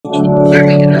There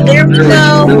we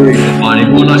go.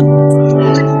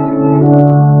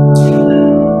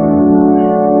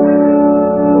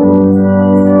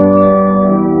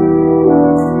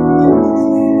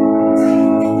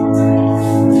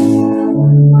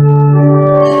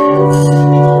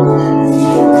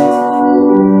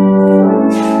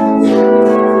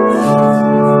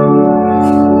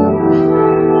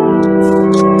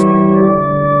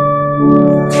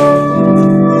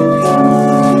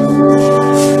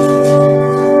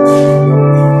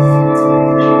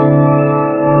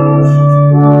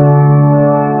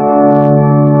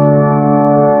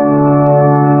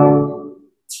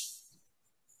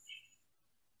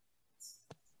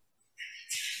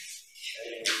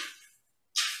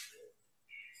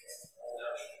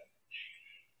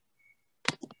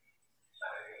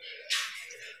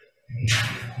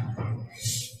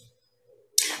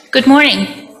 Good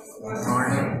morning. Good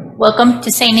morning. Welcome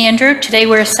to St. Andrew. Today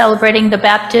we're celebrating the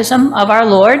baptism of our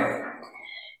Lord.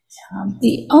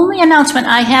 The only announcement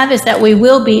I have is that we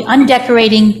will be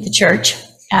undecorating the church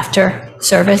after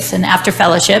service and after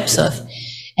fellowship. So if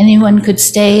anyone could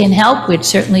stay and help, we'd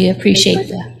certainly appreciate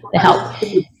the help.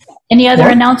 Any other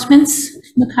announcements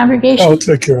from the congregation? I'll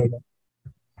take care of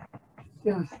that.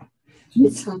 Yeah,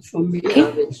 it's hard for me.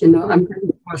 You know, I'm going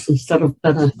to worse instead of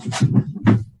better.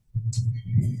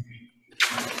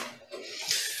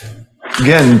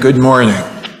 Again, good morning.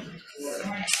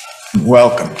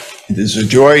 Welcome. It is a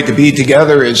joy to be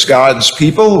together as God's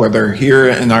people, whether here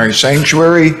in our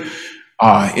sanctuary,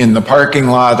 in the parking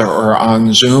lot, or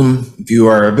on Zoom. If you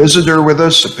are a visitor with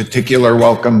us, a particular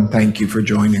welcome. Thank you for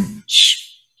joining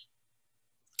us.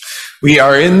 We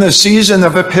are in the season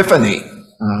of Epiphany,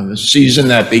 the season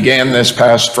that began this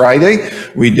past Friday.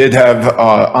 We did have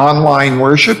online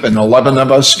worship, and 11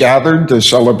 of us gathered to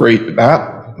celebrate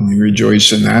that. We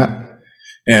rejoice in that.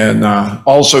 And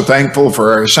also thankful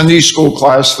for our Sunday school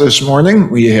class this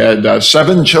morning. We had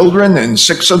 7 children and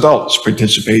 6 adults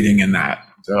participating in that.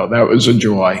 So that was a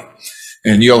joy.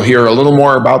 And you'll hear a little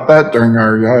more about that during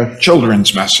our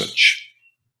children's message.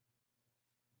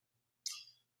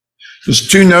 Just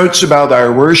 2 notes about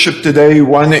our worship today.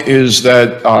 One is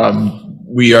that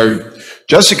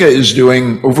Jessica is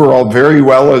doing overall very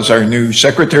well as our new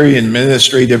secretary and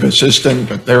administrative assistant,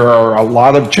 but there are a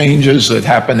lot of changes that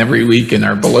happen every week in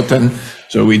our bulletin.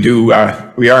 So we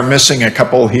are missing a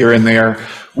couple here and there.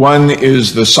 One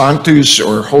is the Sanctus,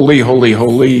 or Holy, Holy,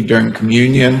 Holy during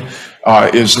communion,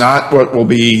 is not what will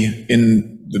be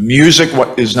in the music,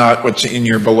 what is not what's in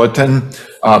your bulletin,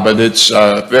 but it's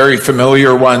a very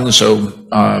familiar one. So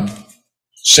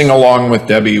sing along with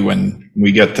Debbie when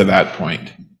we get to that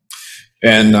point.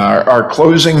 And our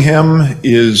closing hymn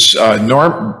is,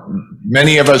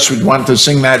 many of us would want to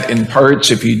sing that in parts.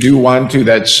 If you do want to,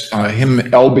 that's hymn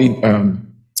LB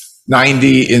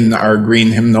 90 in our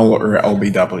green hymnal, or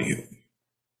LBW.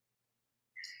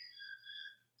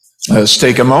 Let's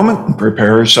take a moment and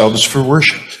prepare ourselves for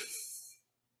worship.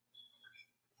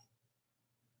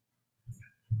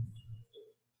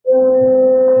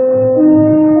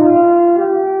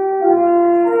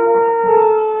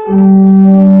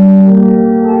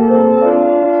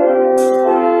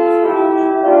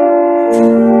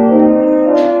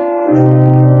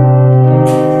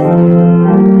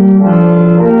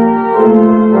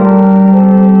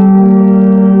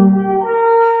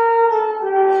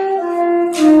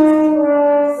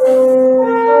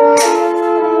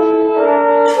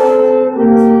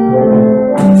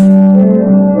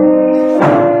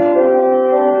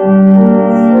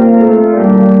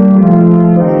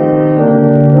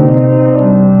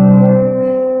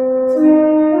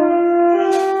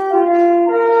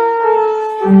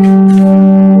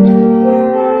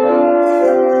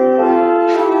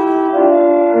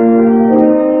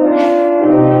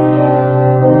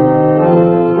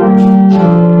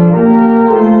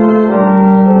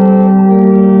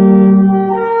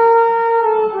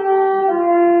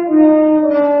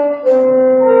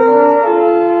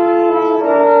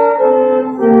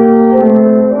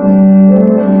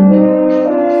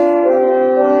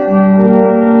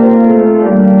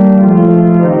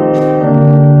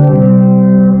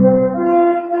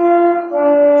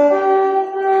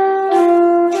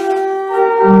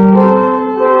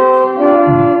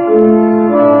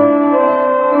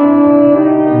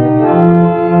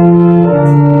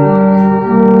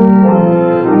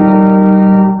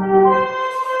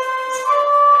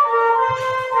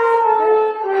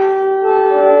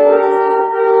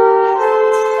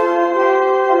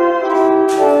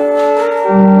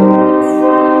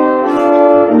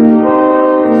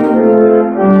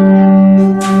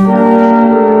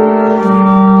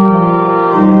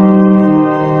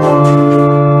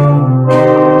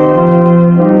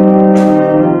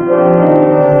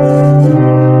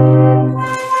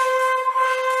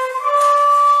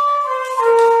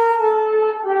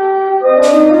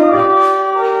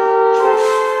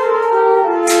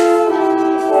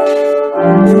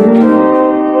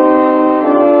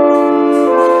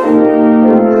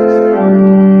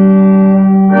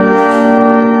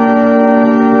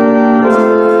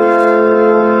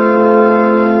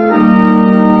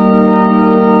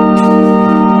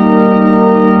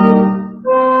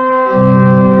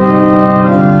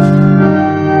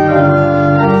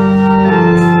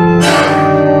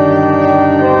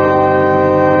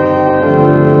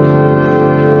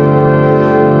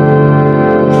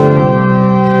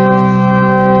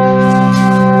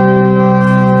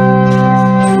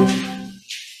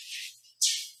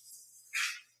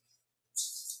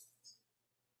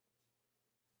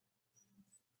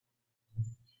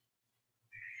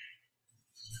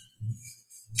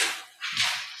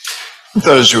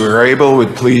 Those who are able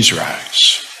would please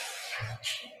rise.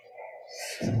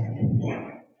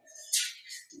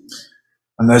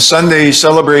 On the Sunday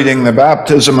celebrating the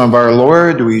baptism of our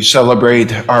Lord, we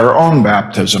celebrate our own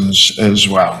baptisms as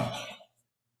well.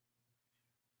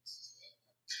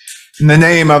 In the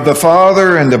name of the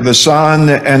Father, and of the Son,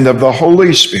 and of the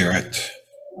Holy Spirit.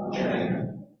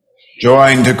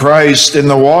 Joined to Christ in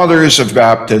the waters of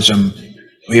baptism,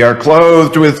 we are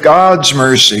clothed with God's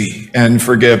mercy and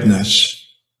forgiveness.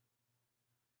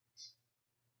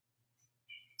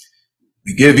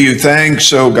 We give you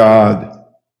thanks, O God,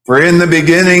 for in the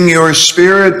beginning your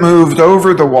Spirit moved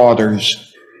over the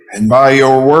waters, and by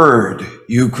your word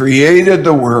you created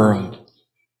the world,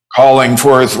 calling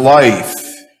forth life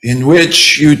in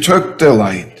which you took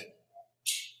delight.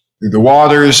 Through the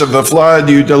waters of the flood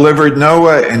you delivered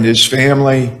Noah and his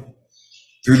family.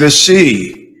 Through the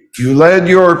sea you led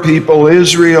your people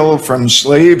Israel from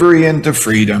slavery into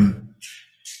freedom.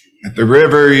 At the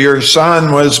river your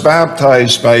Son was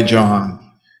baptized by John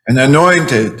and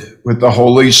anointed with the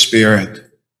Holy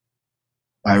Spirit.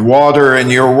 By water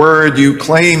and your word you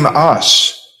claim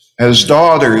us as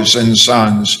daughters and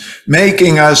sons,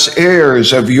 making us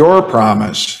heirs of your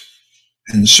promise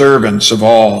and servants of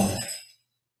all.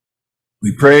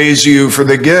 We praise you for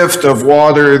the gift of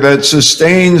water that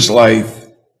sustains life.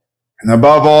 And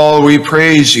above all, we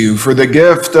praise you for the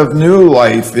gift of new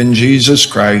life in Jesus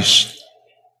Christ.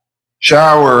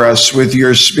 Shower us with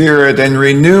your Spirit and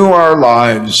renew our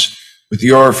lives with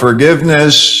your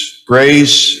forgiveness,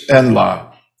 grace, and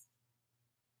love.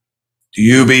 To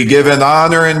you be given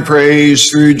honor and praise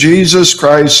through Jesus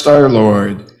Christ our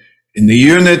Lord, in the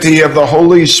unity of the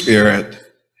Holy Spirit,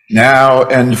 now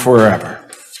and forever.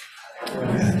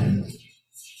 Amen.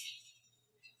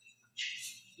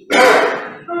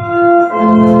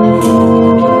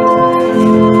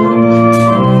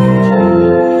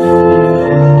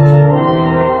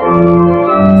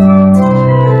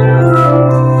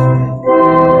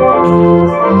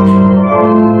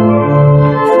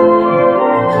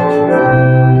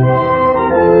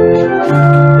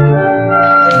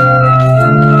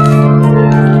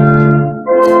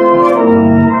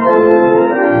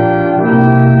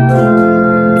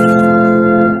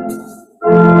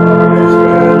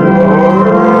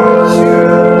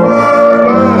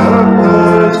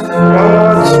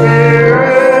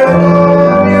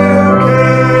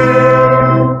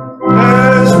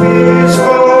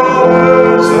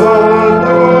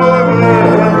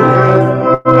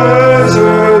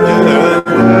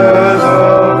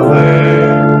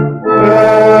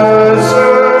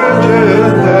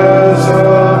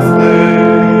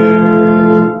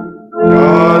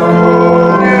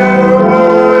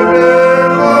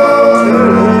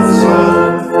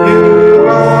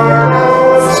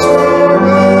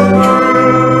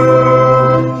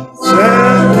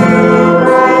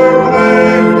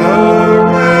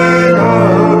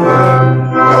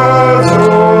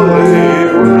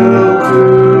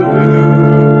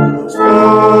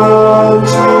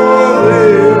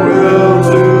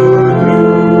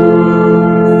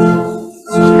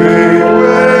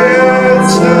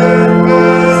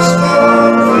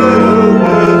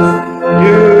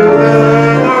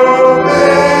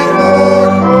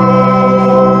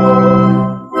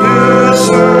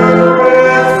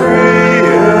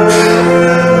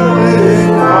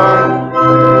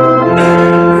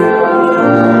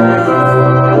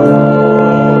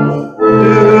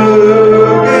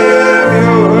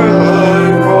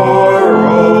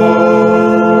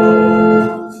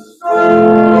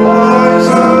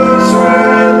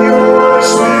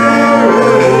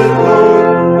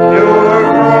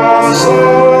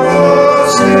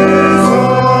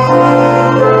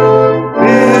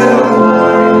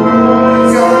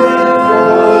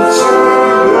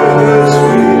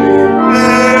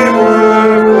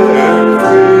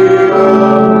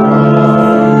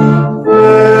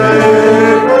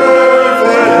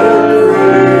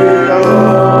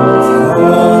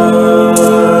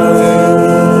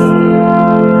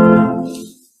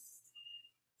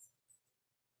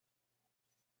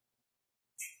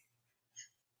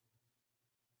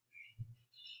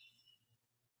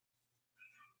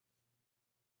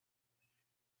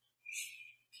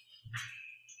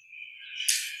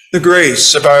 The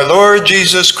grace of our Lord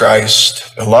Jesus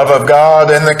Christ, the love of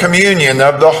God, and the communion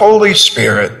of the Holy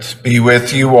Spirit be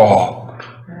with you all.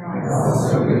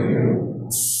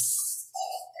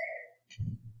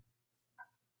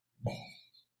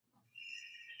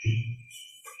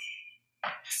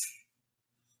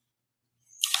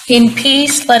 In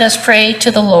peace, let us pray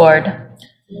to the Lord.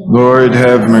 Lord,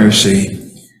 have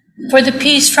mercy. For the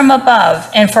peace from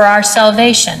above and for our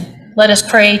salvation, let us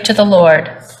pray to the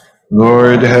Lord.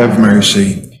 Lord, have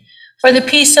mercy. For the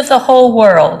peace of the whole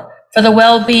world, for the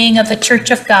well-being of the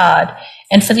Church of God,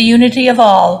 and for the unity of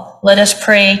all, let us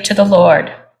pray to the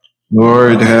Lord.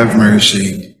 Lord, have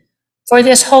mercy. For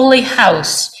this holy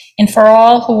house, and for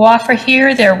all who offer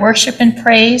here their worship and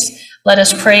praise, let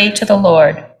us pray to the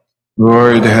Lord.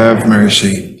 Lord, have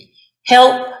mercy.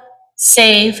 Help,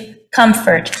 save,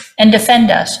 comfort, and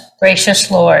defend us, gracious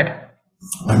Lord.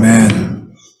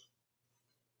 Amen.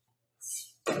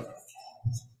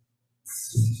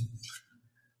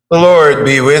 The Lord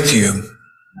be with you.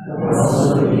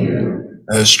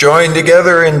 Let us join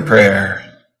together in prayer.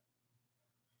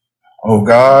 O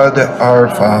God, our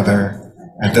Father,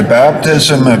 at the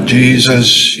baptism of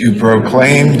Jesus, you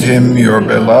proclaimed him your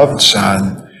beloved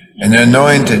Son and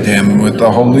anointed him with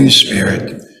the Holy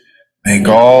Spirit. Make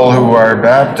all who are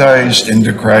baptized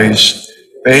into Christ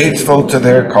faithful to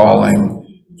their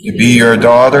calling, to be your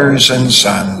daughters and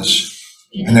sons,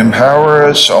 and empower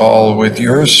us all with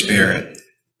your Spirit,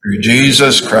 through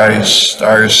Jesus Christ,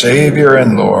 our Savior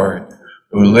and Lord,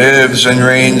 who lives and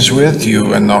reigns with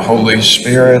you in the Holy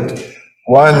Spirit,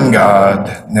 one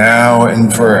God, now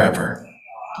and forever.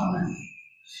 Amen.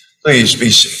 Please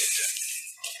be seated.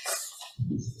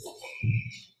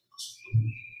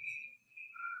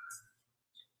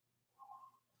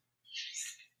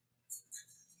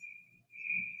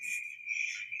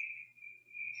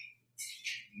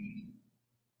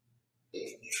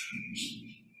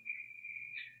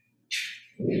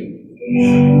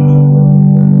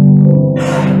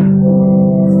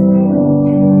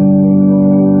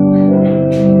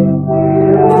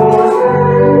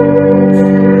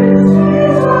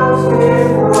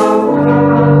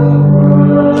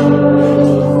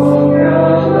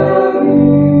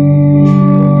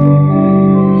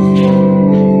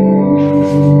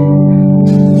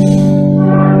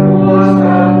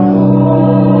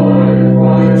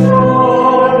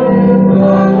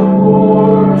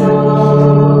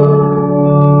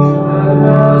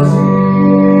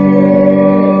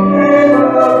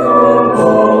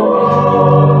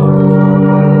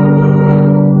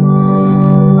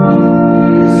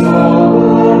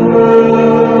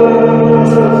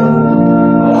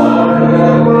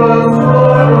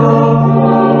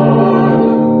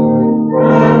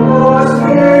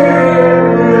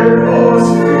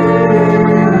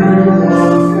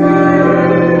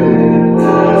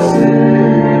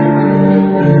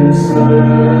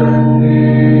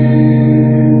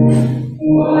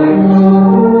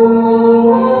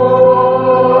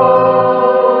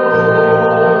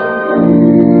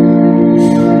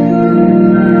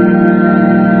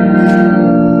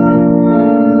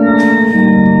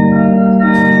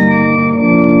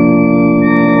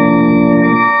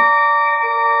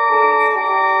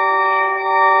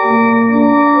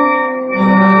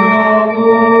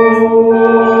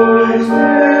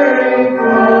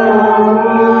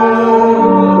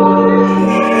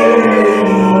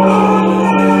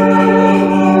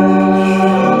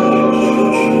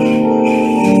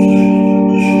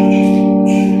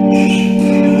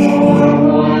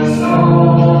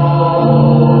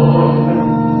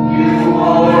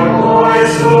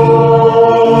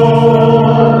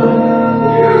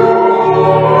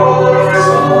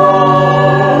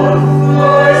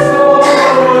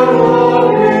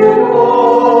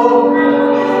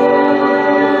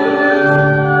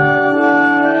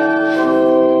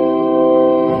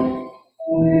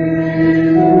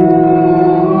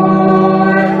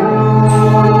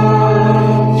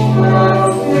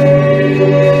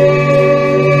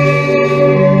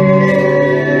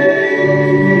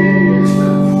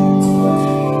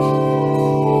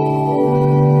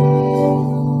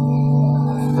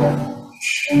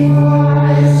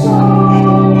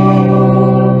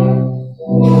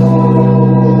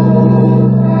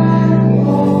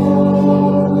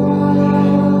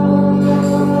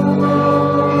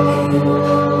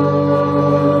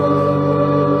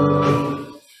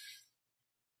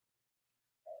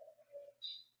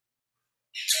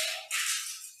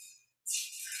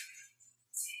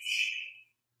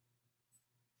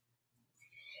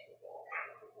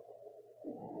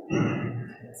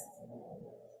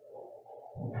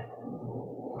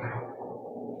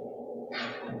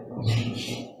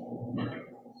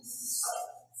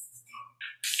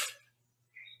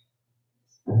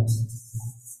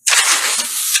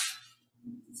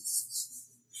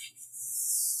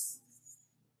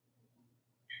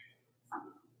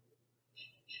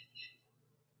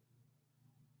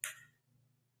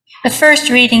 The first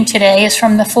reading today is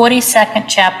from the 42nd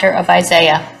chapter of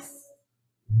Isaiah.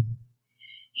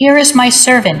 Here is my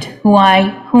servant whom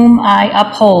I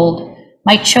uphold,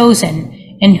 my chosen,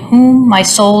 in whom my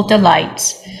soul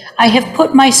delights. I have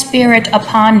put my spirit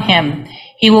upon him.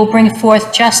 He will bring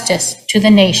forth justice to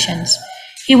the nations.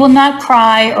 He will not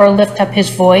cry or lift up his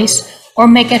voice or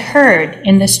make it heard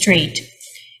in the street.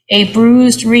 A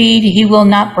bruised reed he will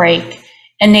not break,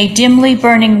 and a dimly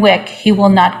burning wick he will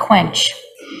not quench.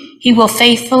 He will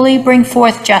faithfully bring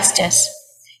forth justice.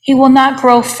 He will not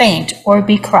grow faint or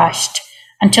be crushed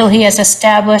until he has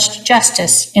established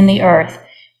justice in the earth,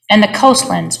 and the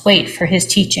coastlands wait for his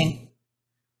teaching.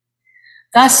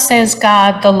 Thus says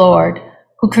God the Lord,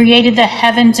 who created the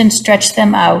heavens and stretched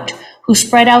them out, who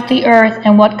spread out the earth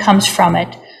and what comes from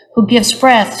it, who gives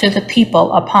breath to the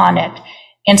people upon it,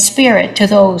 and spirit to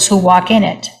those who walk in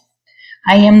it.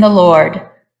 I am the Lord.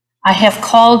 I have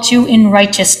called you in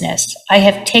righteousness. I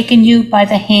have taken you by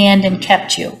the hand and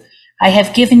kept you. I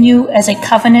have given you as a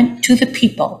covenant to the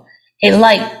people, a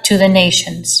light to the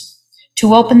nations,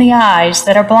 to open the eyes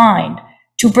that are blind,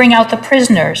 to bring out the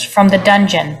prisoners from the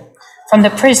dungeon, from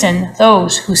the prison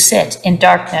those who sit in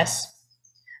darkness.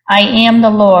 I am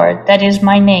the Lord, that is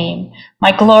my name.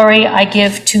 My glory I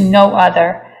give to no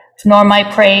other, nor my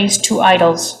praise to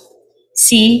idols.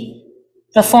 See,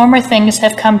 the former things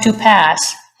have come to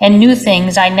pass, and new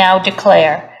things I now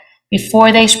declare.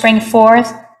 Before they spring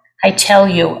forth, I tell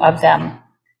you of them.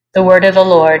 The word of the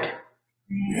Lord.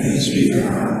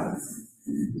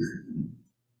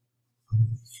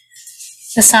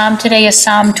 The psalm today is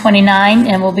Psalm 29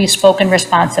 and will be spoken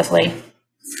responsively.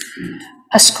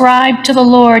 Ascribe to the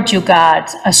Lord, you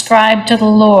gods. Ascribe to the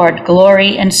Lord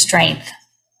glory and strength.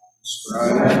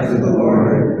 Ascribe to the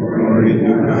Lord glory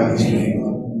to God's name.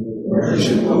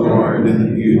 Worship the Lord in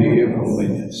the beauty of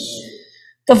holiness.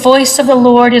 The voice of the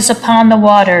Lord is upon the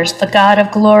waters. The God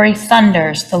of glory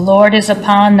thunders. The Lord is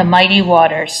upon the mighty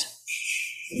waters.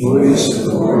 The voice of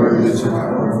the Lord is a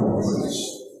powerful voice.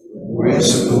 The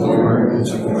voice of the Lord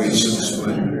is a voice of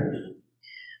splendor.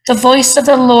 The voice of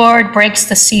the Lord breaks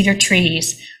the cedar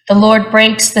trees. The Lord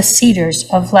breaks the cedars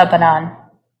of Lebanon.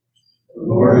 The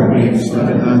Lord makes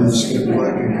Lebanon skip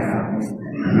like a calf,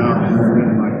 and Mount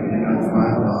Hermon like a young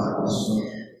ox.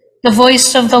 The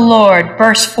voice of the Lord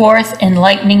bursts forth in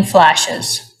lightning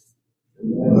flashes.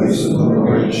 The voice of the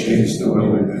Lord shakes the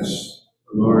wilderness.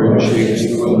 The Lord shakes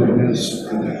the wilderness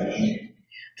of Kadesh.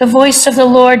 The voice of the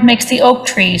Lord makes the oak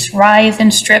trees writhe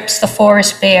and strips the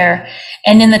forest bare.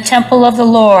 And in the temple of the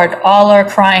Lord, all are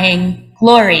crying,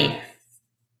 Glory. The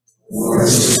Lord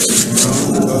sits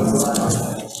enthroned above the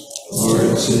clouds. The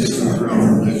Lord sits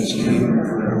enthroned as King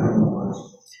forevermore.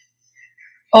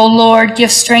 O Lord,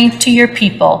 give strength to your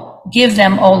people. Give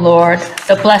them, O Lord,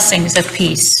 the blessings of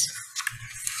peace.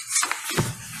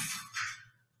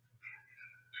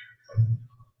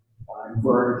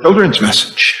 For our children's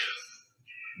message.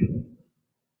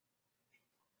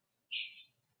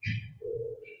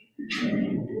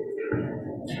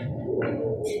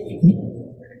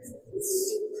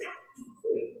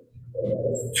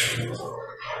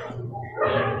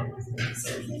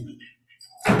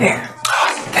 There.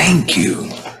 Oh, thank you.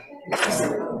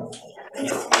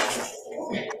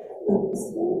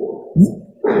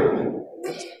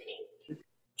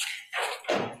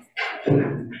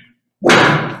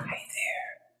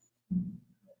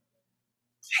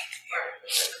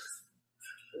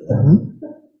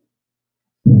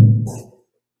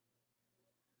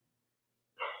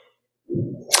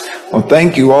 Well,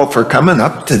 thank you all for coming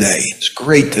up today. It's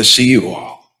great to see you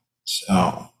all.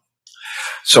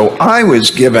 So I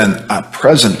was given a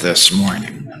present this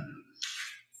morning.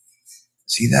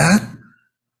 See that?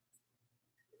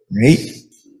 Right?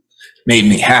 Made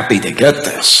me happy to get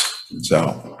this.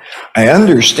 So I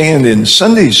understand in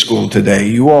Sunday school today,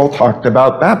 you all talked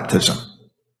about baptism.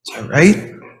 Is that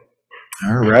right?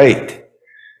 All right.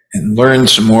 And learn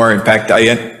some more. In fact,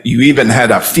 you even had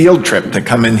a field trip to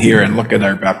come in here and look at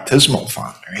our baptismal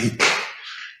font, right?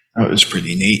 That was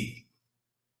pretty neat.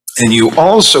 And you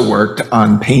also worked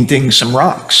on painting some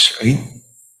rocks, right?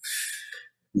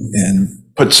 And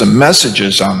put some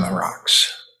messages on the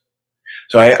rocks.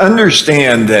 So I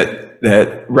understand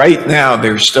that right now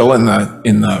they're still in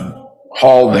the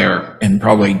hall there and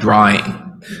probably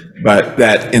drying, but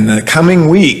that in the coming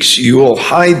weeks you will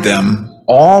hide them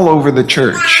all over the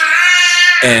church.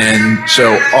 And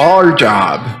so our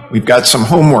job, we've got some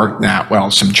homework now,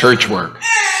 well, some church work,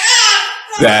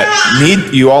 that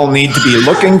you all need to be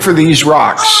looking for these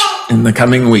rocks in the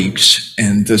coming weeks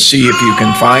and to see if you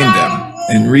can find them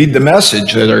and read the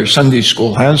message that our Sunday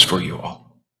school has for you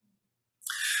all.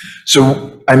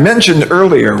 So I mentioned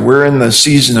earlier, we're in the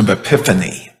season of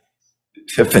Epiphany.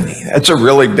 Epiphany. That's a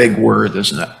really big word,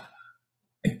 isn't it?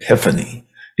 Epiphany.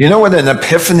 Do you know what an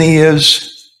epiphany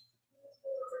is?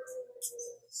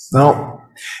 No.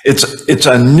 It's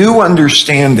a new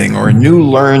understanding or a new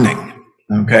learning.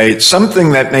 Okay, it's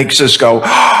something that makes us go, oh,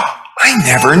 I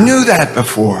never knew that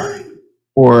before.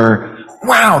 Or,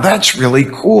 wow, that's really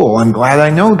cool. I'm glad I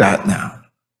know that now.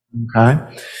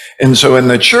 Okay? And so in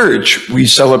the church, we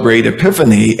celebrate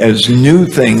Epiphany as new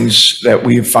things that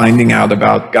we're finding out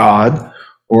about God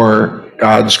or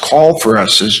God's call for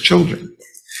us as children.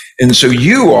 And so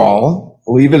you all,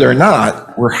 believe it or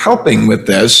not, were helping with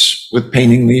this, with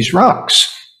painting these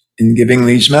rocks and giving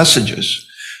these messages.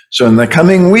 So in the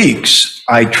coming weeks,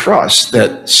 I trust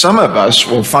that some of us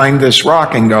will find this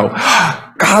rock and go,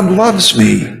 oh, God loves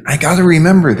me. I got to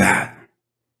remember that.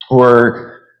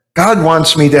 Or God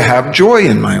wants me to have joy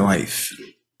in my life.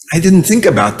 I didn't think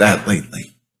about that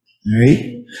lately.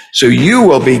 Right? So you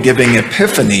will be giving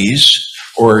epiphanies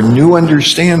or new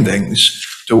understandings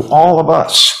to all of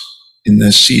us in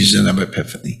this season of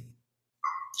Epiphany.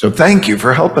 So thank you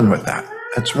for helping with that.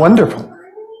 That's wonderful.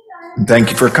 And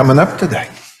thank you for coming up today.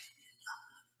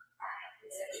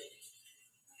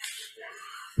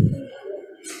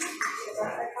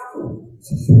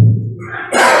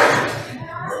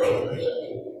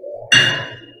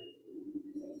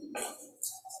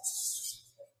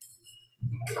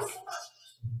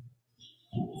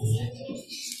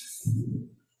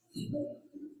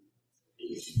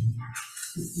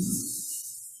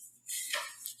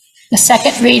 The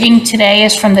second reading today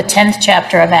is from the 10th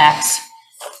chapter of Acts.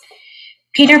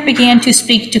 Peter began to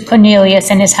speak to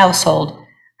Cornelius and his household.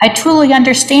 I truly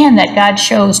understand that God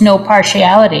shows no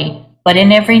partiality, but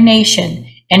in every nation,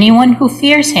 anyone who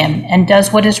fears him and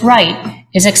does what is right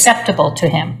is acceptable to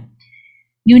him.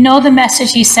 You know the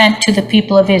message he sent to the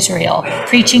people of Israel,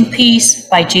 preaching peace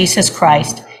by Jesus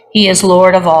Christ. He is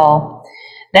Lord of all.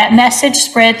 That message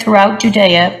spread throughout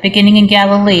Judea, beginning in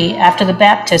Galilee after the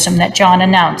baptism that John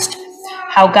announced,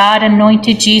 how God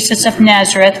anointed Jesus of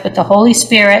Nazareth with the Holy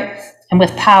Spirit and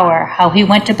with power, how he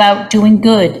went about doing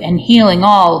good and healing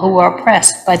all who were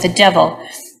oppressed by the devil,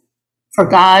 for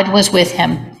God was with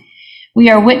him. We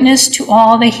are witness to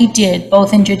all that he did,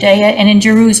 both in Judea and in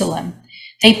Jerusalem.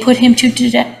 They put him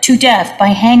to death by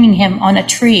hanging him on a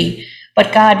tree,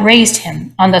 but God raised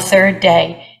him on the third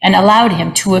day and allowed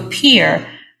him to appear,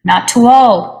 not to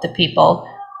all the people,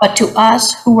 but to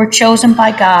us who were chosen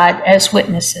by God as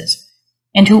witnesses,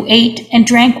 and who ate and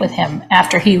drank with him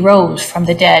after he rose from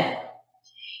the dead.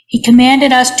 He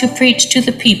commanded us to preach to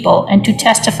the people and to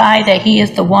testify that he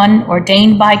is the one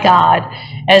ordained by God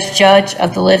as judge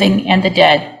of the living and the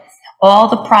dead. All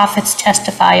the prophets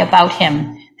testify about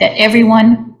him, that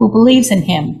everyone who believes in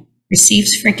him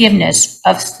receives forgiveness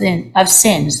of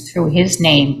sins through his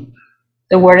name.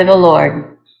 The word of the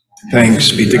Lord.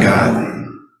 Thanks be to God.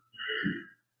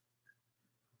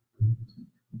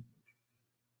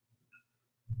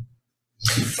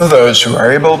 For those who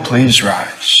are able, please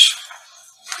rise.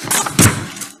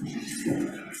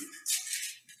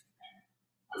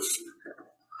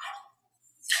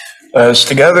 Let us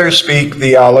together speak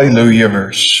the Alleluia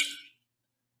verse.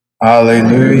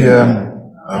 Alleluia,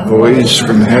 a voice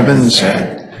from heaven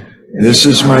said, "This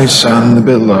is my Son, the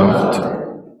beloved,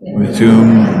 with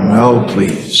whom I'm well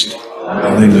pleased."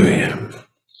 Alleluia.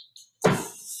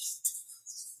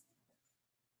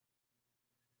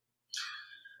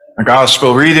 Our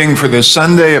gospel reading for this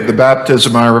Sunday of the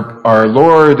baptism of our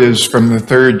Lord is from the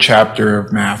 3rd chapter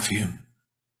of Matthew.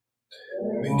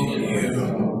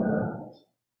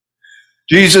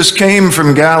 Jesus came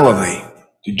from Galilee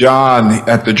to John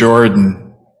at the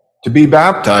Jordan to be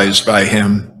baptized by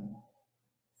him.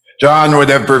 John would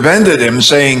have prevented him,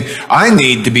 saying, "I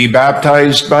need to be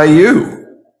baptized by you,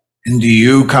 and do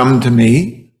you come to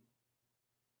me?"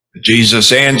 But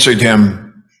Jesus answered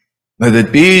him, "Let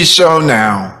it be so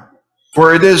now.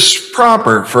 For it is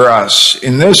proper for us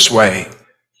in this way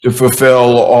to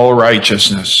fulfill all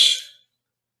righteousness."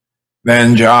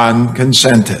 Then John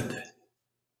consented.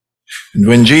 And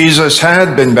when Jesus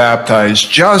had been baptized,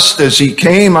 just as he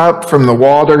came up from the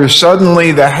water,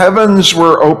 suddenly the heavens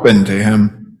were opened to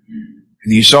him,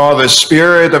 and he saw the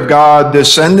Spirit of God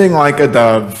descending like a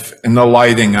dove and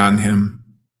alighting on him.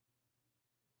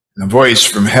 And a voice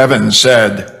from heaven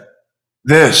said,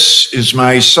 "This is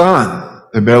my Son,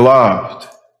 the beloved,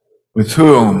 with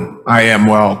whom I am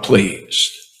well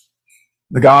pleased."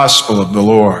 The gospel of the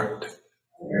Lord.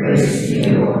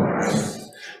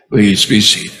 Please be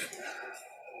seated.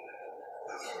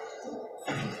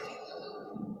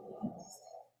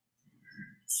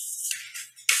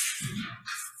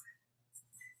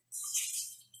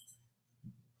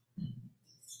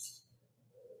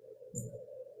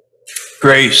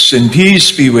 Grace and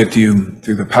peace be with you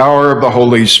through the power of the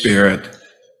Holy Spirit,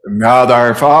 from God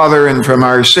our Father and from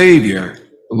our Savior,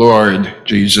 the Lord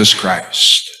Jesus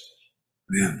Christ.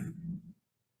 Amen.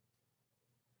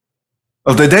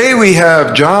 Well, today we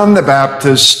have John the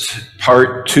Baptist,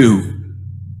 part 2.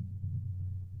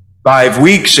 5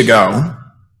 weeks ago,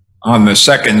 on the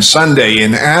second Sunday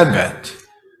in Advent,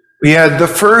 we had the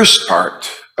first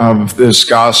part of this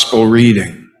gospel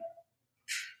reading.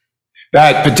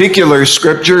 That particular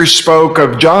scripture spoke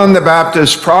of John the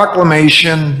Baptist's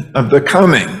proclamation of the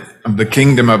coming of the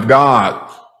kingdom of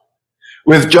God,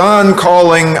 with John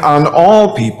calling on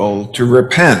all people to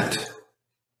repent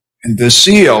and to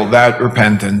seal that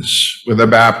repentance with a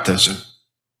baptism.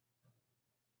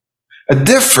 A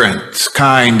different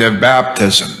kind of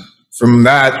baptism from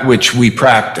that which we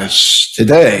practice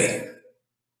today.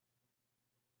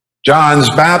 John's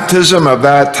baptism of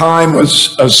that time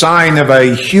was a sign of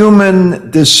a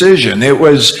human decision. It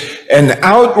was an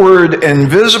outward and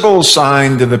visible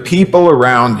sign to the people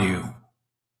around you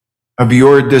of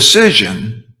your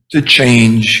decision to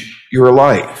change your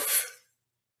life.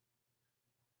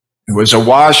 It was a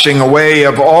washing away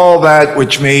of all that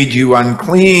which made you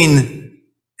unclean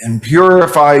and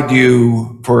purified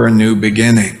you for a new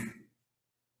beginning.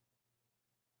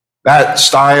 That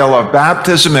style of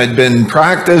baptism had been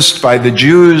practiced by the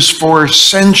Jews for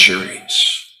centuries.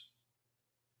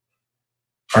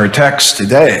 Our text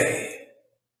today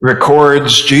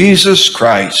records Jesus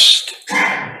Christ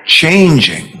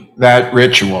changing that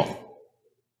ritual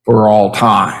for all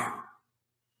time.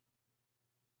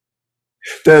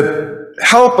 To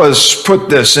help us put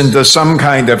this into some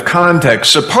kind of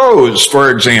context, suppose, for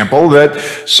example, that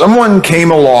someone came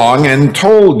along and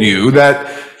told you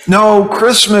that no,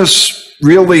 Christmas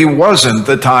really wasn't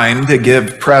the time to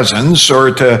give presents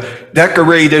or to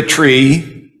decorate a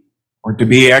tree or to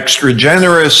be extra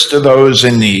generous to those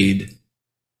in need.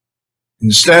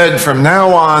 Instead, from now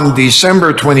on,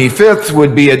 December 25th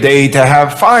would be a day to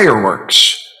have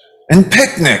fireworks and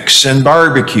picnics and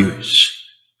barbecues,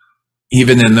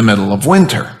 even in the middle of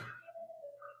winter.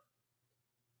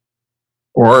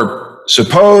 Or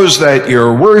suppose that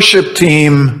your worship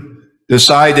team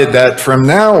decided that from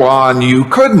now on you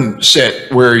couldn't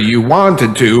sit where you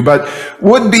wanted to, but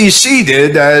would be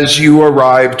seated as you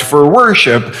arrived for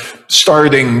worship,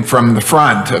 starting from the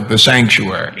front of the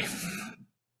sanctuary.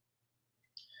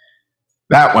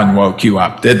 That one woke you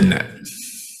up, didn't it?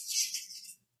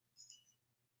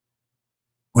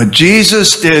 What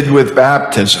Jesus did with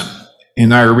baptism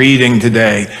in our reading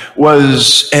today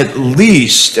was at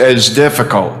least as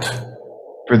difficult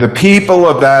for the people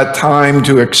of that time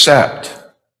to accept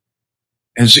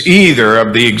as either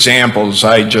of the examples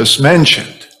I just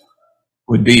mentioned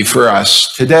would be for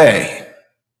us today.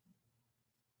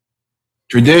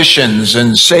 Traditions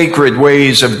and sacred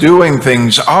ways of doing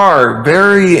things are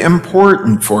very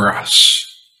important for us.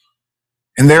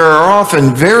 And there are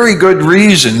often very good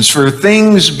reasons for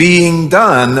things being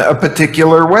done a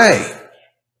particular way.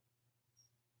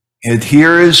 And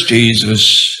here is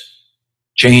Jesus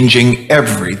changing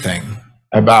everything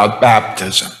about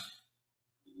baptism.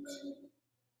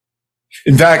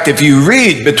 In fact, if you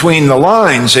read between the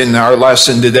lines in our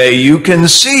lesson today, you can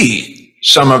see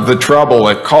some of the trouble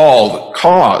it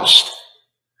caused.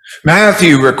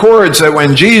 Matthew records that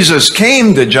when Jesus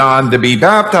came to John to be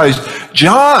baptized,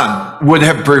 John would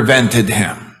have prevented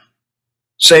him,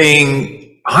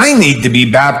 saying, "I need to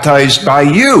be baptized by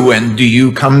you, and do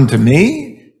you come to me?"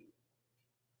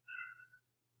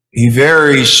 A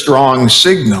very strong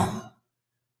signal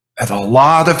that a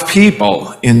lot of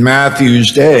people in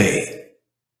Matthew's day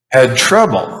had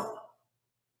trouble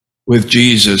with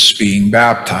Jesus being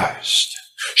baptized.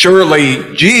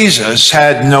 Surely Jesus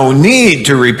had no need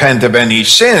to repent of any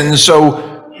sin, so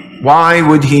why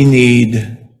would he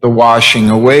need the washing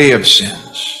away of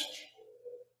sins?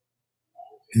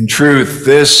 In truth,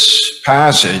 this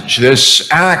passage,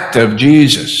 this act of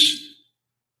Jesus,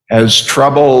 has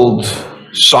troubled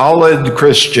solid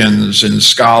Christians and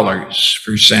scholars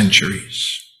for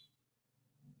centuries.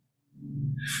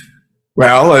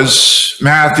 Well, as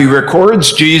Matthew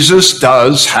records, Jesus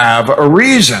does have a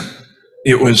reason.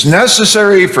 It was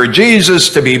necessary for Jesus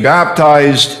to be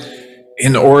baptized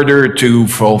in order to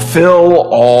fulfill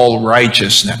all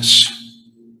righteousness.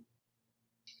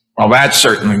 Well, that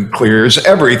certainly clears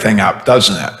everything up,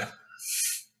 doesn't it?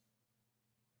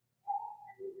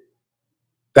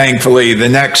 Thankfully, the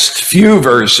next few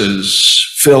verses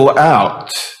fill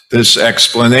out this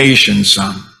explanation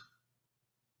some.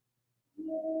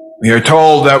 We are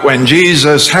told that when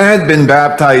Jesus had been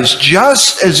baptized,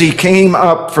 just as he came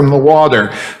up from the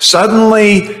water,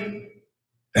 suddenly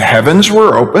the heavens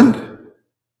were opened.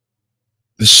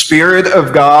 The Spirit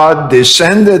of God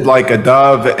descended like a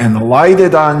dove and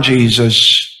alighted on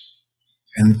Jesus.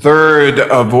 And third,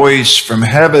 a voice from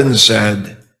heaven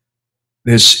said,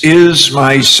 "This is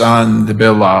my Son, the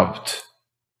beloved,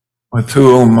 with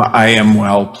whom I am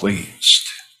well pleased."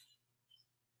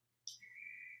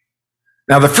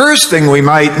 Now, the first thing we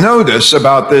might notice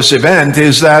about this event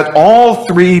is that all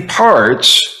three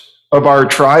parts of our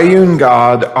triune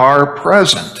God are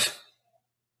present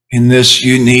in this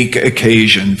unique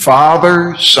occasion: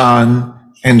 Father,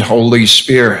 Son, and Holy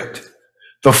Spirit.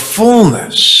 The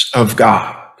fullness of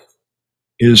God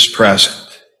is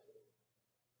present.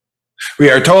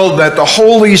 We are told that the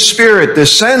Holy Spirit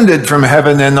descended from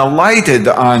heaven and alighted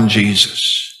on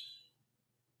Jesus.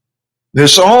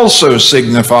 This also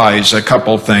signifies a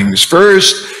couple things.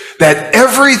 First, that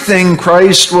everything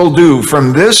Christ will do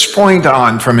from this point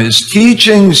on, from his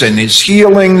teachings and his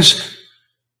healings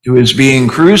to his being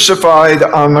crucified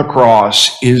on the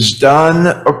cross, is done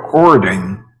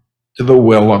according to the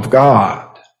will of God.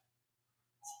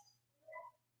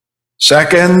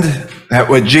 Second, that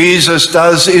what Jesus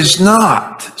does is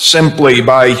not simply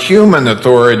by human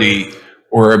authority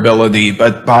or ability,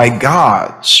 but by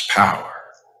God's power.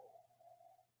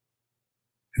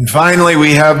 And finally,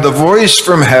 we have the voice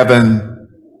from heaven,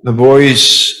 the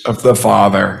voice of the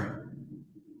Father.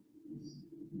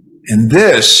 And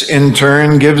this, in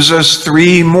turn, gives us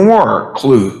three more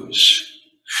clues.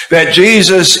 That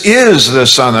Jesus is the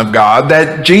Son of God,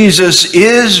 that Jesus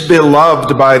is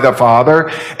beloved by the Father,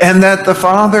 and that the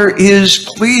Father is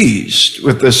pleased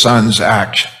with the Son's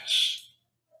actions,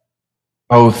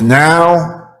 both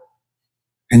now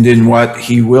and in what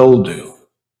he will do.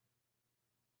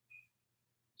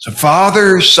 So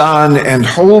Father, Son, and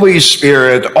Holy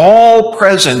Spirit all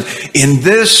present in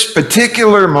this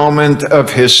particular moment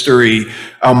of history,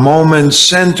 a moment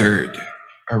centered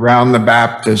around the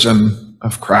baptism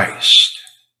of Christ.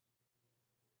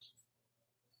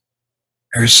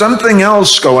 There's something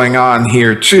else going on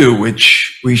here too,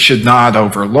 which we should not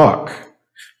overlook.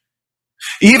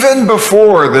 Even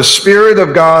before the Spirit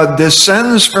of God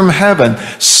descends from heaven,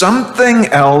 something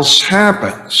else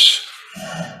happens.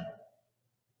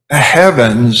 The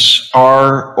heavens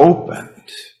are opened.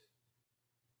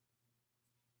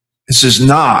 This is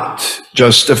not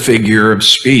just a figure of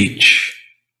speech.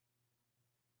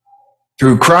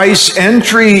 Through Christ's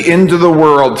entry into the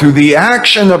world, through the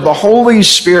action of the Holy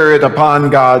Spirit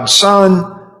upon God's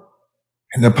Son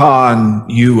and upon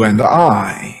you and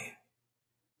I,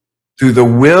 through the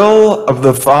will of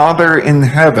the Father in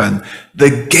heaven,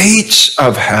 the gates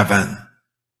of heaven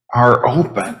are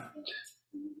opened.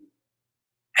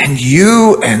 And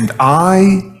you and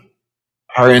I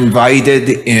are invited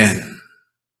in.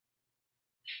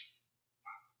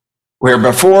 Where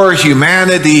before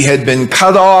humanity had been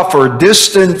cut off or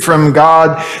distant from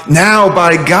God, now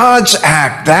by God's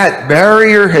act, that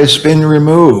barrier has been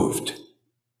removed.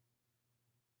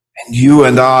 And you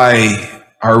and I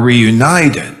are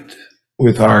reunited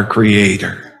with our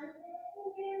Creator.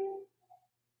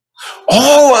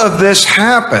 All of this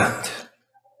happened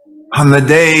on the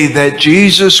day that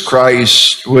Jesus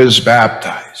Christ was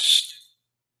baptized.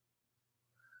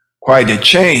 Quite a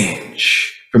change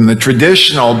from the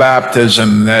traditional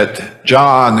baptism that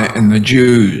John and the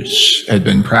Jews had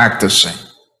been practicing.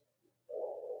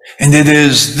 And it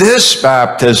is this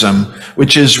baptism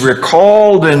which is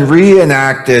recalled and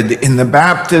reenacted in the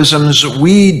baptisms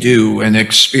we do and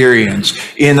experience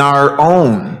in our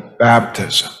own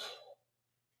baptism.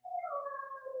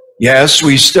 Yes,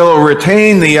 we still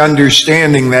retain the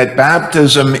understanding that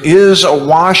baptism is a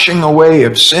washing away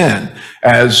of sin,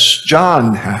 as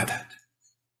John had it.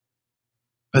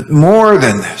 But more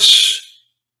than this,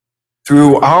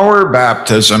 through our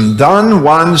baptism, done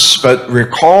once but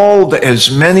recalled as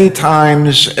many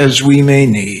times as we may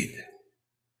need,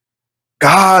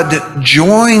 God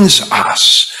joins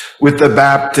us with the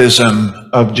baptism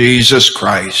of Jesus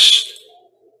Christ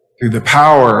through the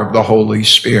power of the Holy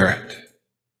Spirit.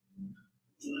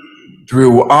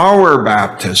 Through our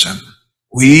baptism,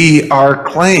 we are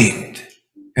claimed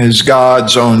as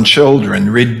God's own children,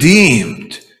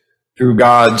 redeemed through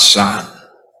God's Son.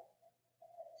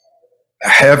 The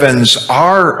heavens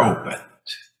are opened,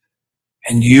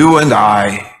 and you and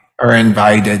I are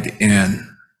invited in.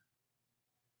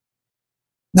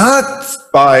 not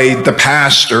by the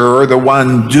pastor or the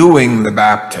one doing the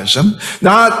baptism,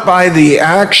 not by the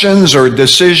actions or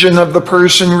decision of the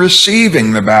person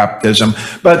receiving the baptism,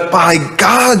 but by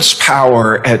God's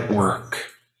power at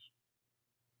work,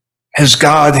 as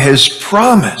God has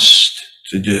promised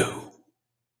to do.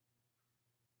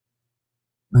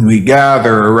 When we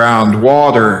gather around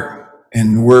water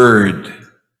and word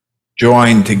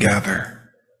joined together,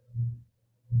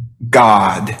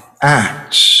 God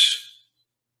acts.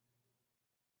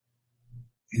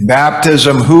 In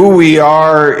baptism, who we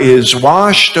are is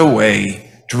washed away,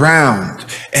 drowned,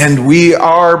 and we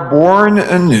are born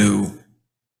anew,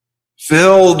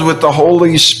 filled with the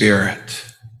Holy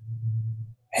Spirit,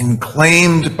 and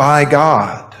claimed by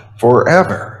God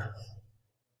forever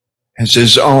as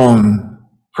his own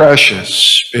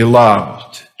precious,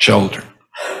 beloved children.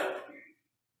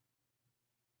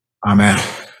 Amen.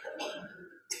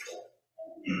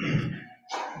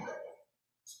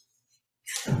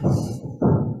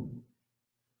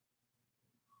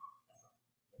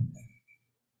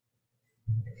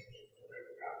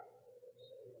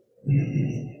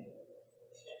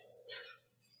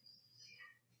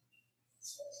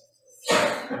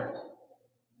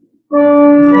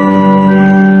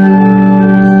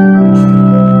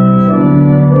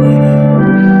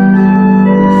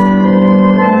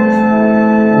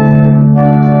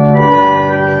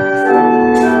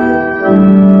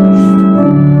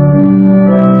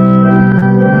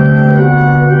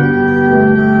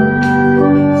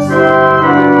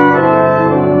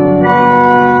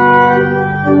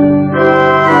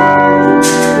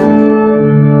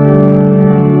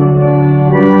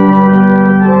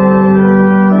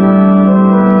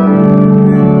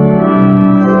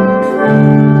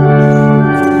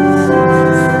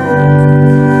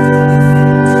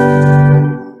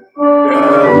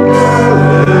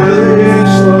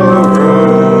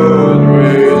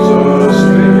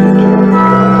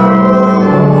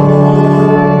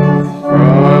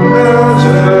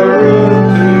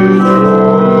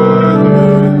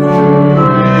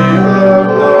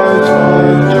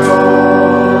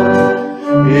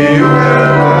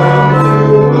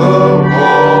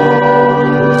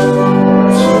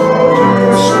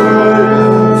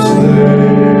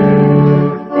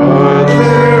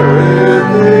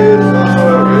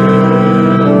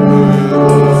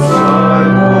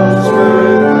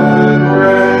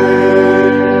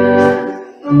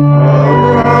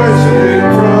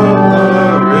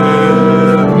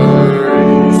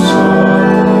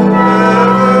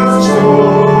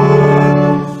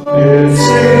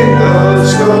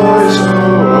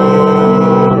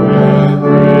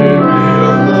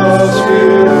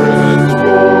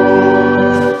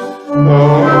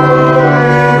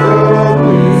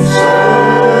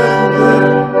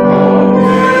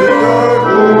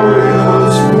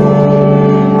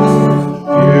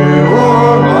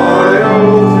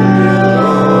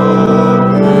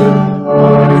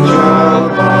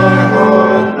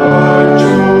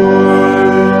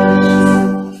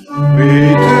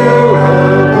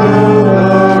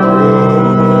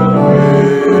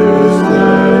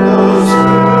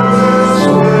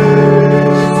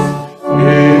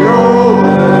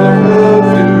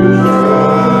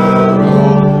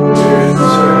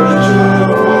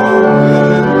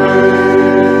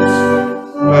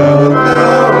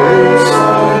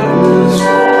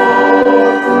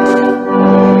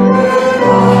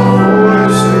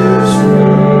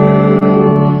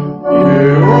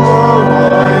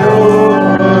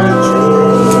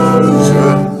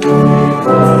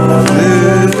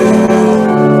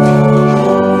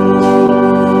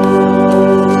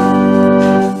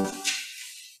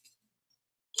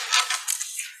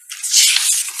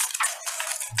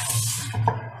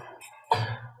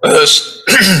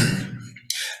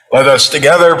 Let us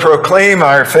together proclaim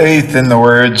our faith in the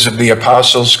words of the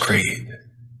Apostles' Creed.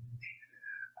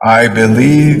 I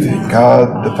believe in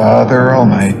God the Father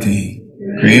Almighty,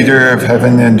 creator of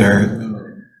heaven and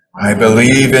earth. I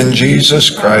believe in Jesus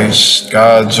Christ,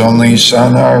 God's only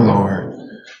Son, our Lord,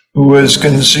 who was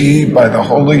conceived by the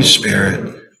Holy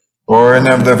Spirit, born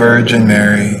of the Virgin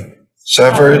Mary,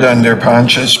 suffered under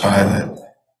Pontius Pilate,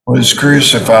 was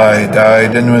crucified,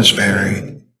 died, and was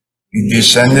buried. He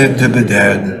descended to the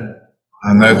dead.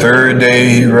 On the third day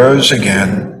he rose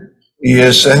again. He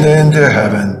ascended into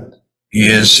heaven. He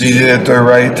is seated at the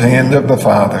right hand of the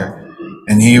Father,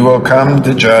 and he will come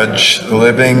to judge the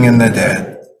living and the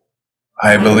dead.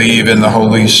 I believe in the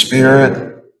Holy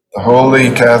Spirit, the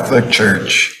Holy Catholic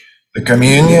Church, the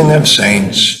communion of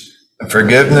saints, the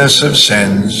forgiveness of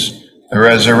sins, the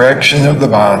resurrection of the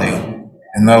body,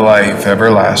 and the life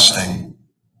everlasting.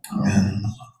 Amen.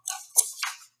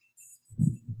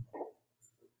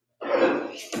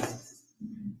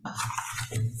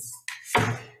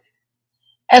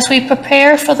 As we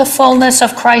prepare for the fullness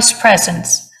of Christ's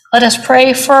presence, let us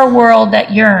pray for a world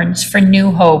that yearns for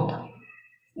new hope.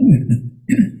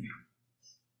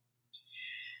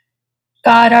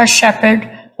 God, our shepherd,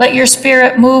 let your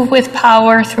spirit move with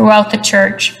power throughout the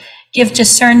church. Give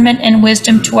discernment and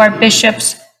wisdom to our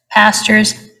bishops,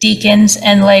 pastors, deacons,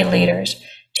 and lay leaders.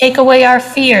 Take away our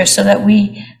fears so that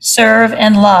we serve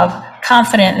and love,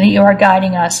 confident that you are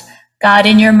guiding us. God,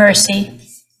 in your mercy.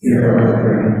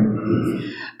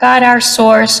 God, our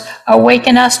source,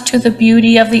 awaken us to the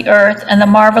beauty of the earth and the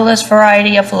marvelous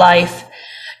variety of life.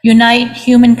 Unite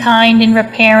humankind in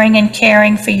repairing and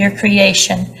caring for your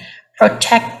creation.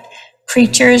 Protect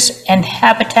creatures and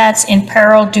habitats in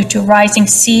peril due to rising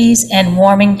seas and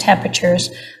warming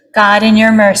temperatures. God, in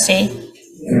your mercy.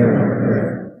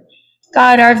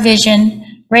 God, our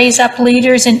vision, raise up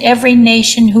leaders in every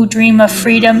nation who dream of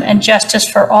freedom and justice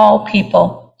for all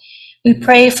people. We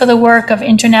pray for the work of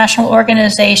international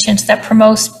organizations that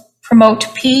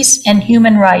promote peace and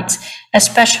human rights,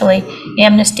 especially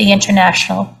Amnesty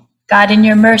International. God, in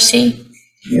your mercy.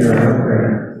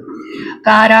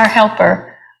 God, our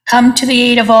helper, come to the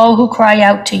aid of all who cry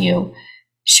out to you.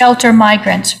 Shelter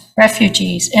migrants,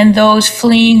 refugees, and those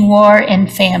fleeing war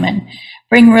and famine.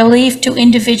 Bring relief to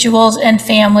individuals and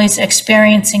families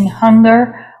experiencing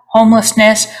hunger,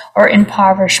 homelessness, or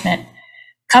impoverishment.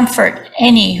 Comfort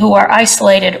any who are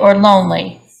isolated or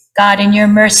lonely. God, in your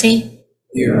mercy.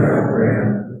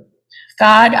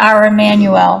 God, our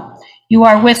Emmanuel, you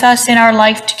are with us in our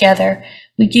life together.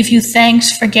 We give you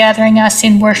thanks for gathering us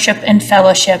in worship and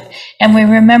fellowship, and we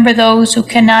remember those who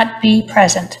cannot be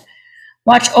present.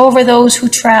 Watch over those who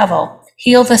travel,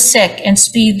 heal the sick, and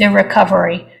speed their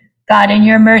recovery. God, in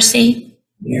your mercy.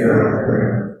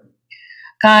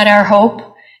 God, our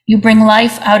hope, you bring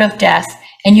life out of death,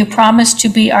 and you promise to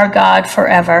be our God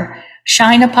forever.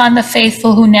 Shine upon the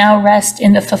faithful who now rest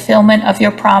in the fulfillment of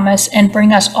your promise, and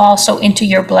bring us also into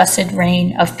your blessed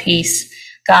reign of peace.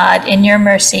 God, in your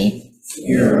mercy.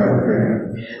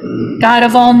 God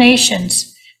of all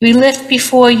nations, we lift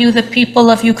before you the people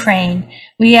of Ukraine.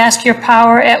 We ask your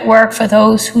power at work for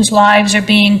those whose lives are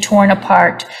being torn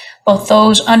apart, both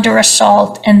those under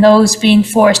assault and those being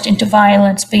forced into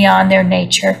violence beyond their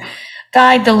nature.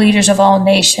 Guide the leaders of all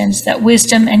nations, that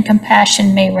wisdom and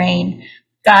compassion may reign.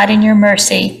 God, in your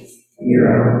mercy.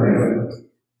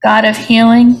 God of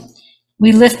healing,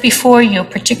 we lift before you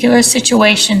particular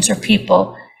situations or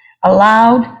people,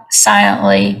 aloud,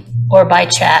 silently, or by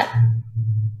chat.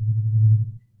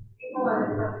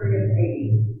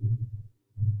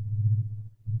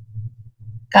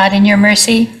 God, in your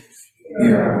mercy.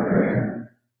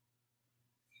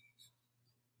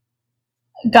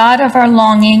 God of our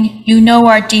longing, you know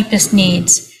our deepest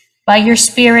needs. By your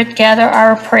Spirit, gather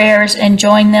our prayers and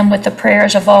join them with the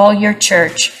prayers of all your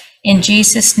church. In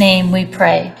Jesus' name we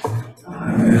pray.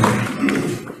 Amen.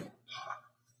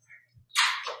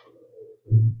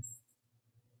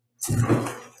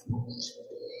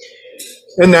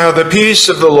 And now the peace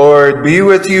of the Lord be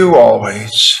with you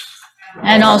always.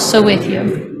 And also with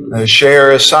you.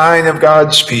 Share a sign of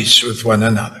God's peace with one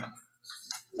another.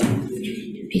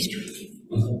 Peace be with you.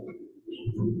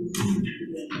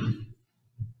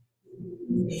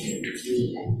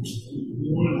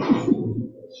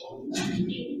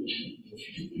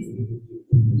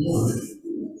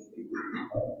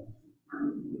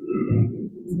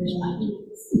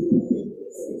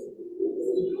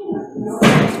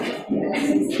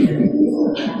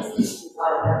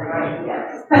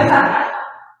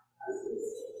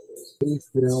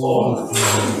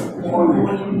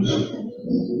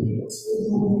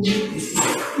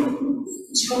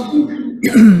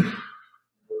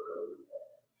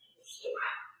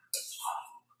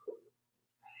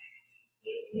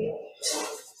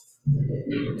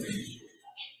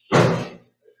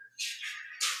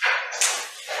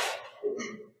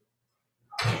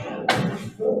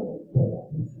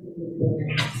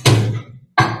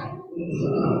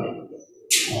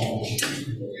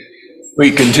 We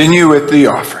continue with the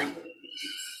offering.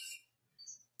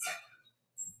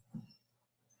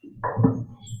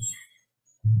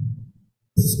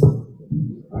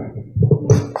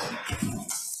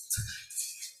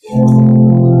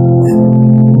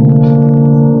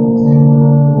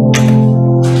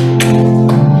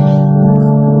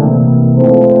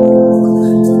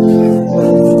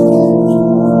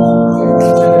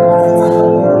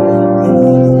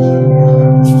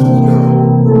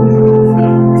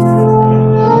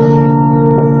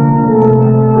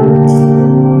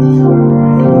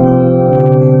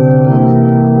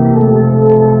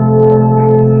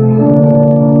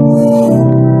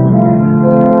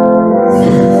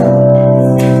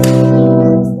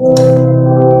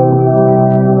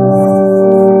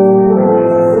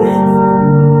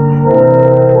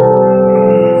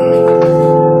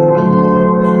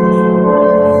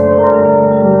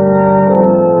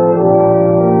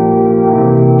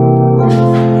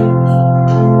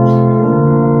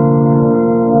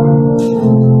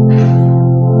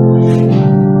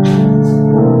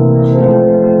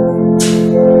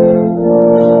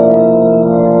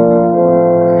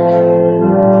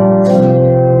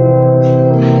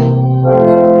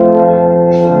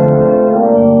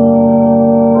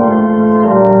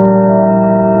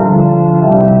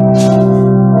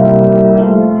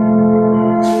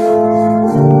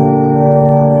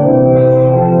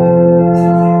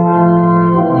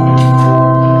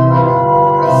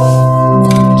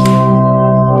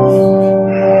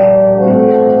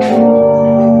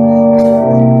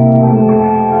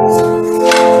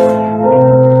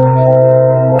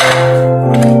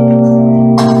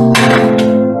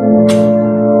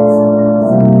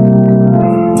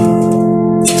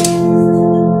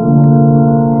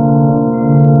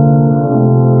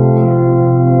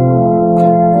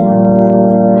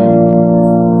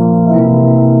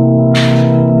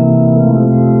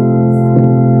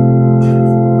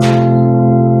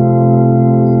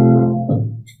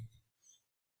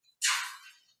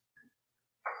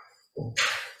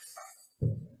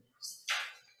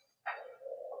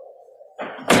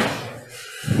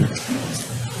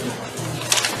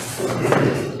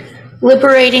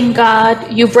 Liberating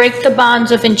God, you break the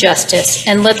bonds of injustice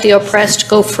and let the oppressed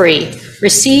go free.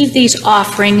 Receive these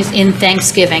offerings in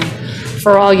thanksgiving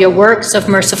for all your works of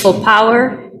merciful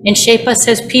power, and shape us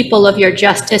as people of your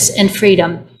justice and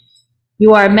freedom.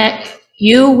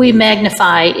 You we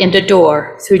magnify and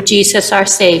adore through Jesus our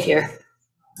Savior.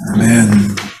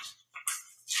 Amen.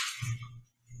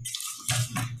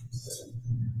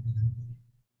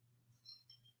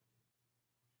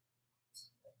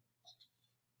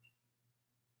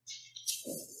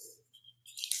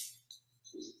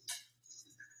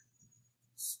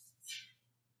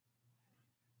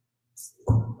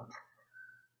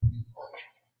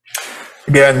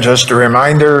 Again, just a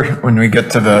reminder, when we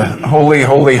get to the Holy,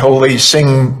 Holy, Holy,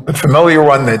 sing the familiar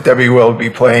one that Debbie will be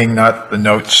playing, not the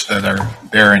notes that are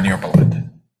there in your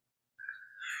bulletin.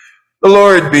 The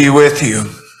Lord be with you.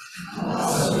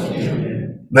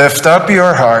 Lift up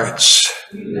your hearts.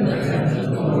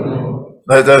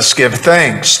 Let us give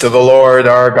thanks to the Lord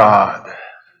our God.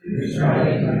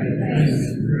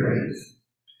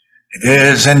 It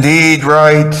is indeed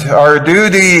right, our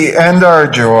duty and our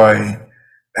joy,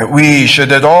 that we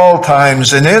should at all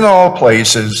times and in all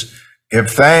places give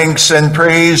thanks and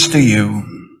praise to you,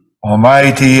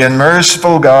 Almighty and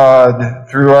merciful God,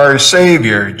 through our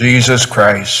Savior, Jesus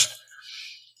Christ.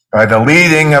 By the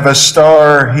leading of a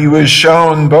star, he was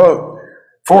shown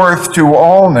forth to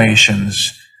all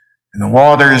nations. In the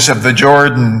waters of the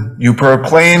Jordan, you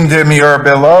proclaimed him your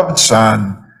beloved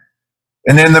Son.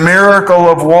 And in the miracle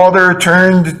of water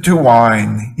turned to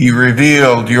wine, he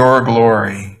revealed your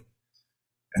glory.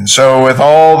 And so with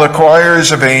all the choirs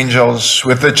of angels,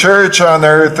 with the church on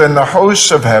earth and the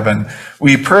hosts of heaven,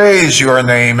 we praise your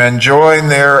name and join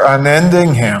their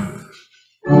unending hymn.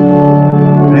 Be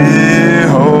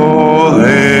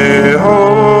holy,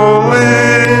 holy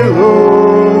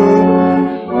Lord,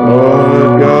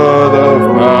 Lord God of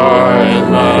my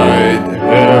light,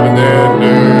 heaven and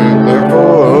earth are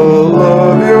full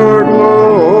of your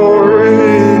glory.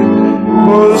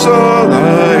 Hosanna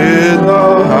in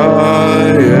the highest.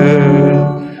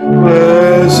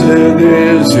 Blessed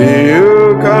is he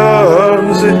who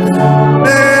comes in the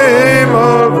name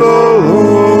of the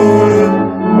Lord.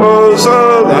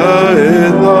 Hosanna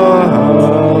in the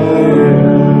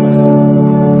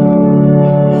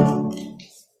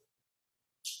highest.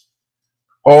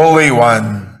 Holy One,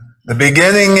 the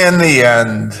beginning and the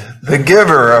end, the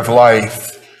giver of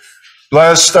life,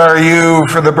 blessed are you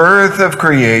for the birth of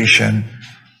creation.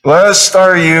 Blessed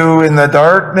are you in the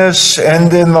darkness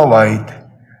and in the light.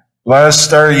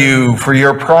 Blessed are you for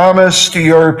your promise to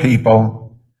your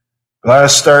people.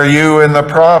 Blessed are you in the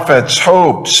prophets'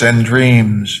 hopes and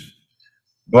dreams.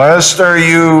 Blessed are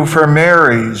you for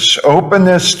Mary's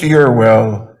openness to your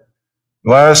will.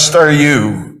 Blessed are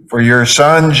you for your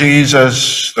Son,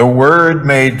 Jesus, the Word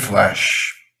made flesh.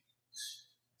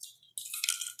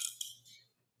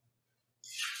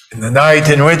 In the night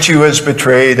in which he was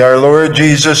betrayed, our Lord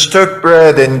Jesus took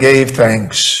bread and gave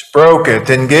thanks, broke it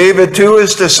and gave it to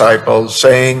his disciples,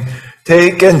 saying,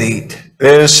 "Take and eat.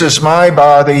 This is my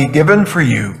body given for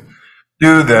you.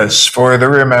 Do this for the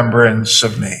remembrance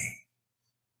of me."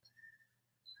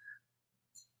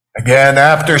 Again,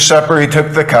 after supper, he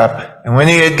took the cup, and when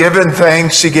he had given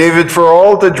thanks, he gave it for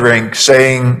all to drink,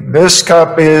 saying, "This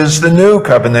cup is the new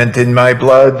covenant in my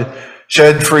blood,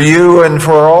 shed for you and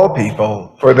for all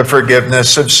people, for the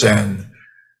forgiveness of sin.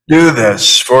 Do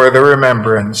this for the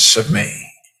remembrance of me."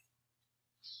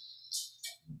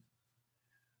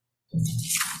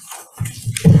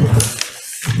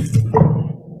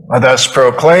 Let us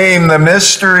proclaim the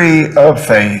mystery of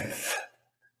faith.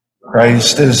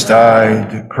 Christ has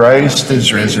died, Christ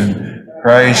is risen,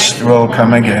 Christ will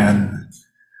come again.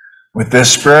 With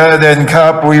this bread and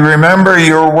cup, we remember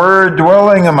your word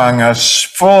dwelling among us,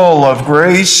 full of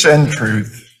grace and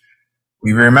truth.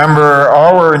 We remember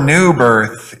our new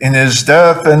birth in his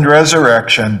death and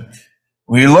resurrection.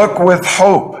 We look with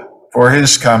hope for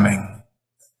his coming.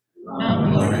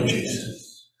 Lord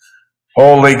Jesus.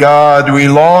 Holy God, we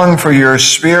long for your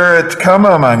Spirit. Come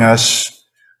among us.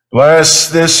 Bless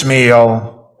this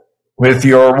meal. With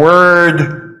your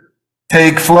word,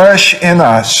 take flesh in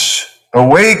us.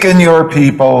 Awaken your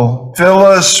people, fill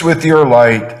us with your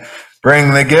light,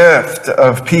 bring the gift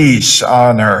of peace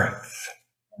on earth.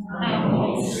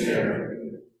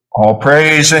 All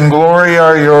praise and glory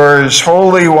are yours,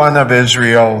 Holy One of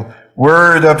Israel,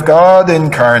 Word of God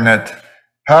incarnate,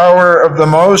 power of the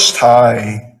Most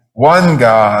High, one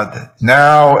God,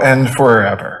 now and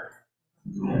forever.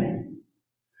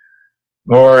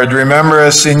 Lord, remember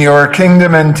us in your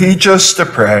kingdom and teach us to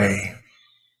pray.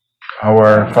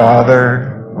 Our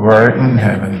Father, who art in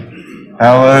heaven,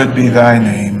 hallowed be thy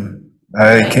name.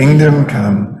 Thy kingdom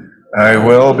come, thy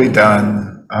will be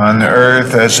done, on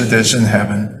earth as it is in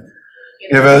heaven.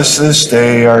 Give us this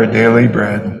day our daily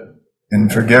bread,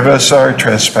 and forgive us our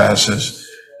trespasses,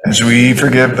 as we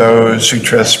forgive those who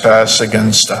trespass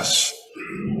against us.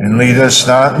 And lead us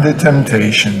not into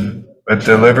temptation, but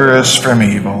deliver us from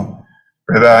evil.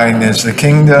 For thine is the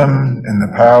kingdom, and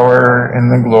the power,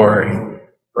 and the glory,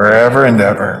 forever and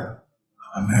ever.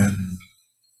 Amen.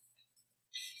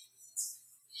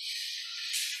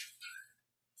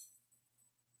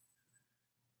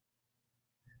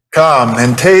 Come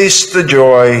and taste the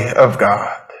joy of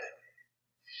God.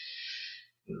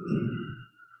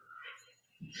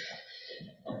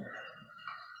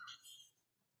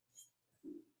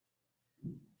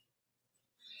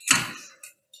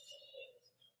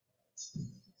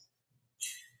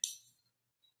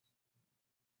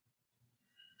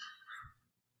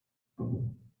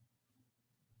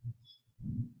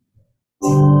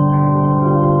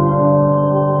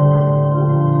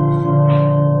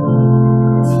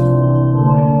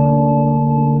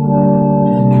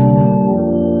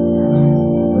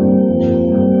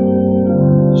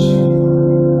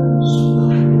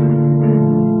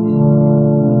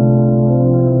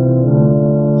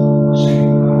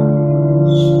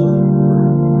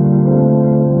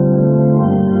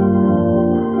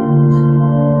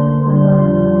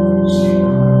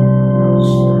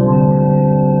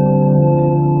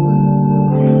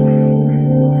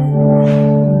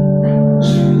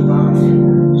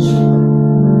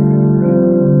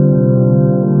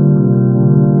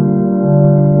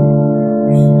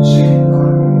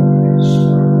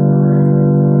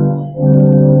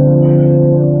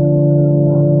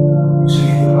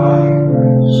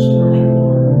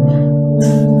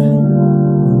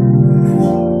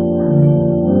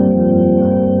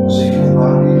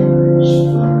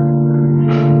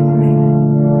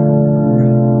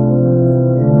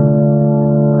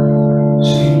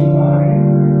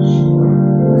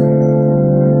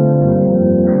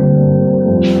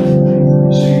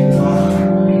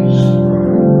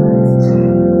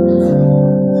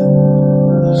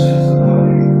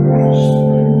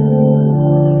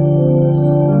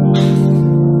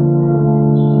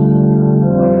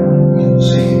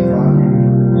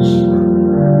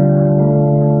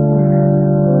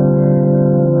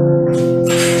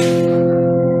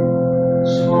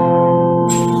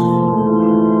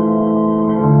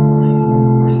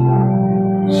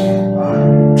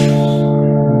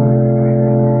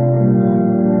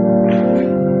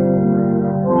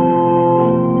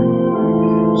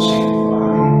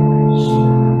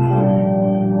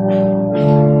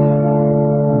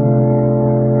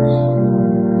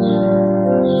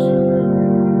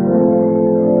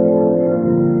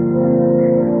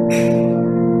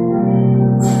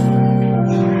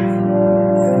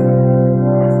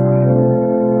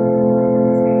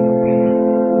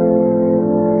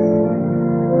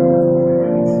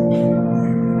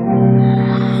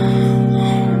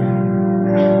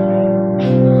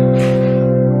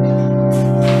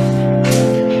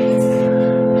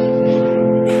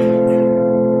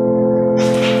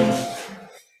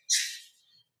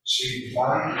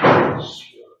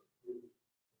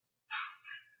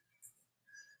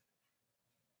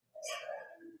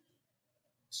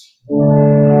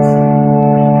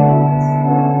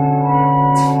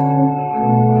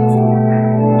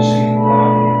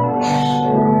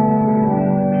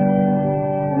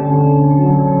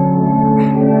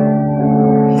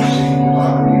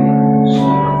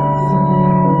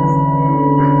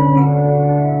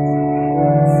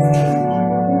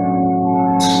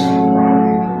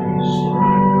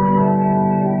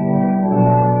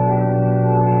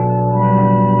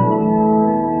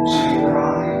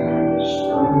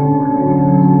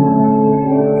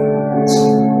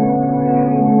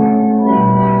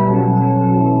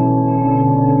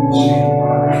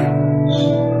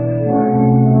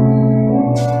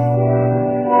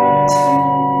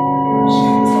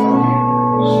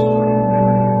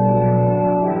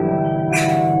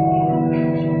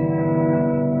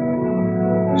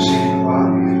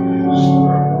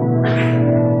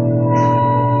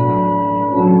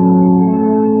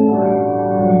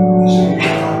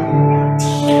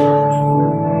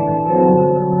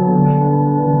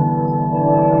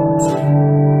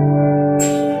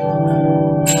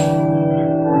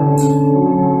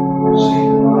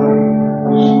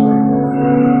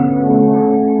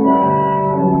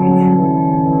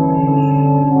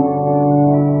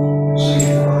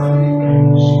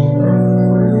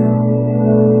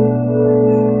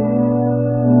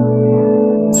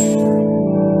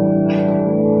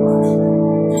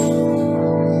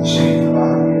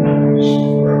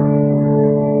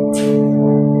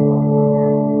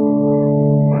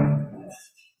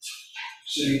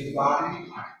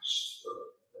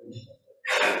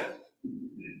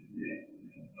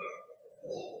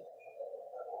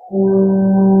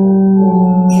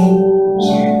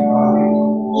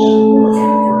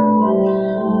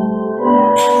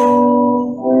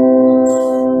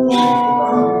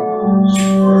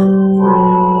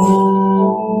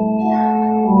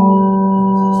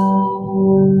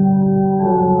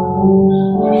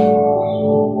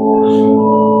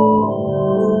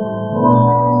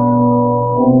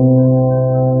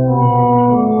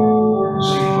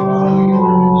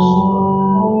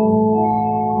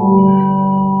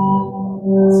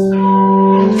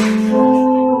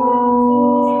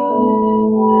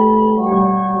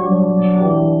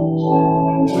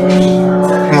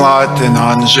 And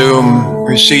on Zoom,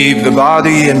 receive the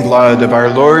body and blood of our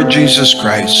Lord Jesus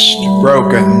Christ,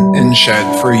 broken and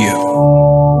shed for you.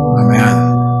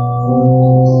 Amen.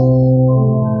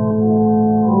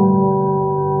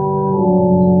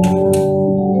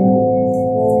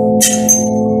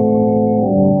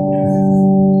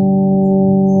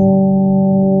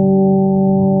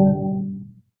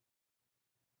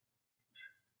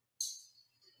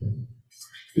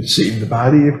 Receive the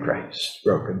body of Christ,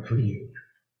 broken for you.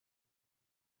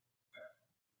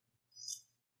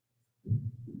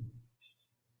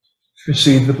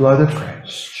 Receive the blood of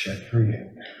Christ shed for you.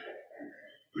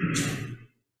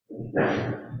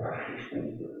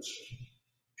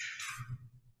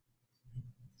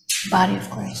 Body of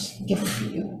Christ, given for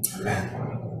you. Amen.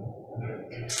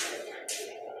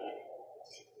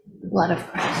 The blood of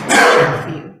Christ shed for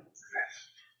you.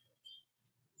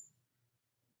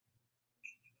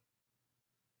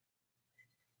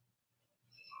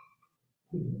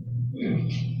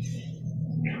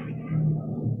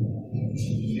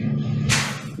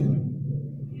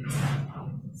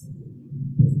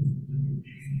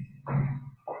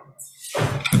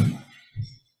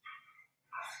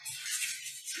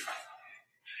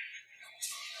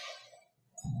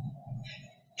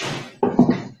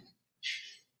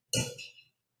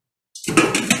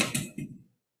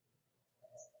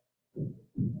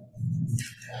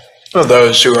 For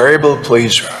those who are able,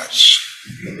 please rise.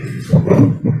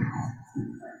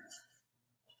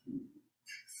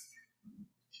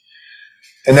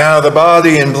 And now the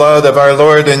body and blood of our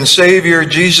Lord and Savior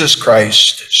Jesus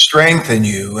Christ strengthen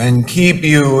you and keep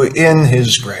you in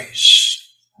his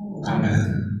grace.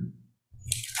 Amen.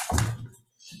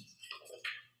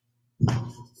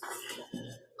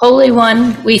 Holy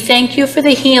One, we thank you for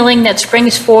the healing that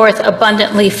springs forth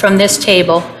abundantly from this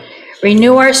table.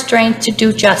 Renew our strength to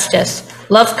do justice,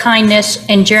 love kindness,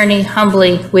 and journey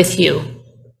humbly with you.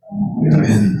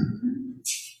 Amen.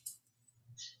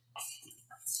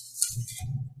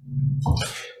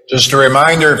 Just a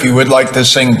reminder, if you would like to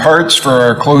sing parts for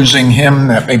our closing hymn,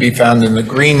 that may be found in the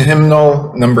green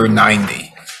hymnal, number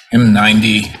 90, hymn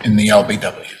 90 in the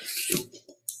LBW.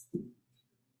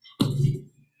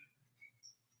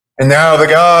 And now the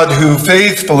God who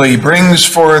faithfully brings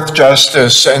forth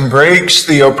justice and breaks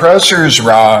the oppressor's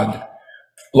rod,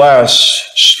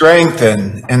 bless,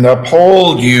 strengthen, and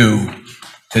uphold you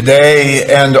today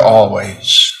and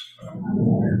always.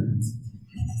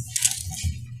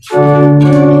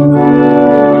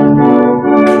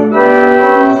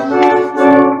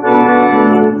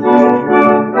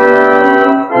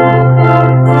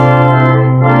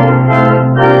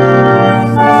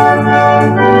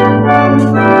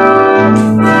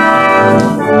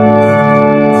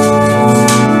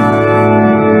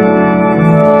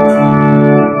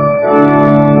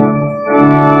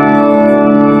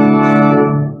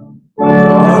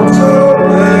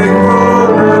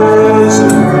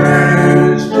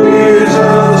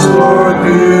 Jesus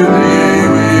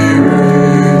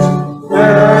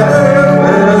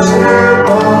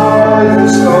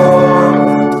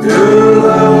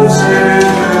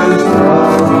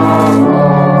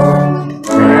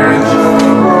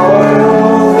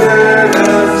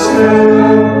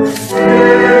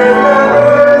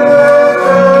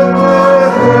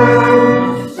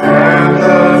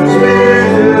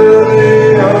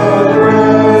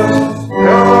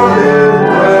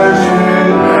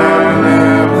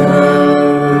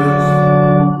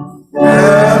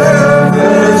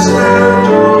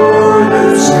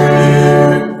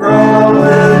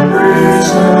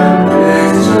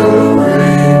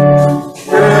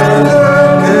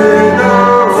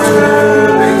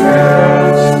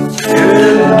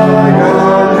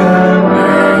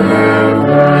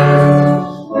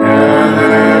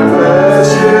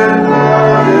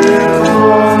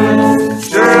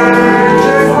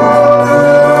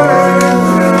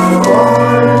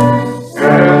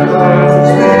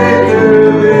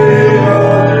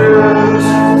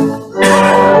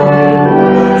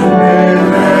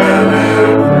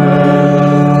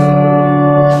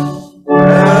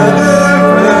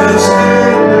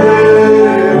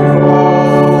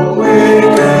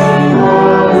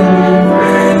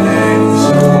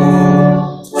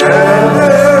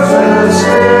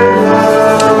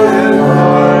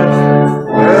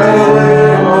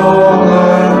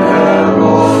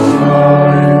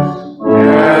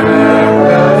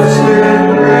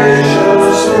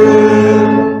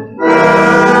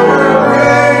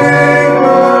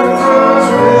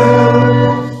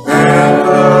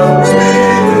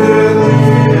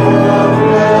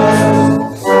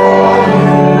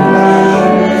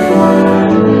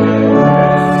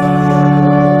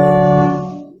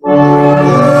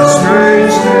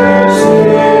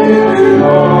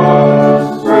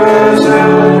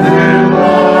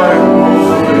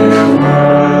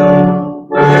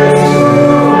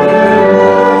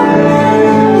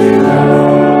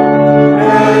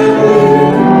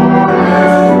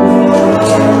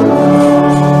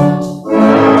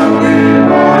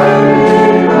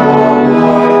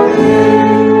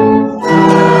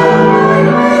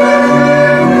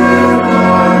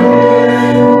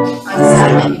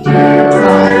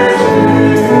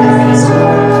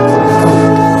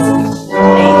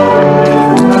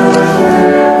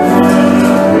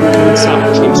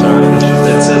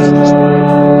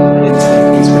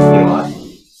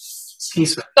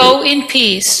peace. Go in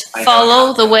peace.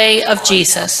 Follow the way of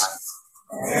Jesus.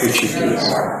 Which you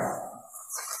peace.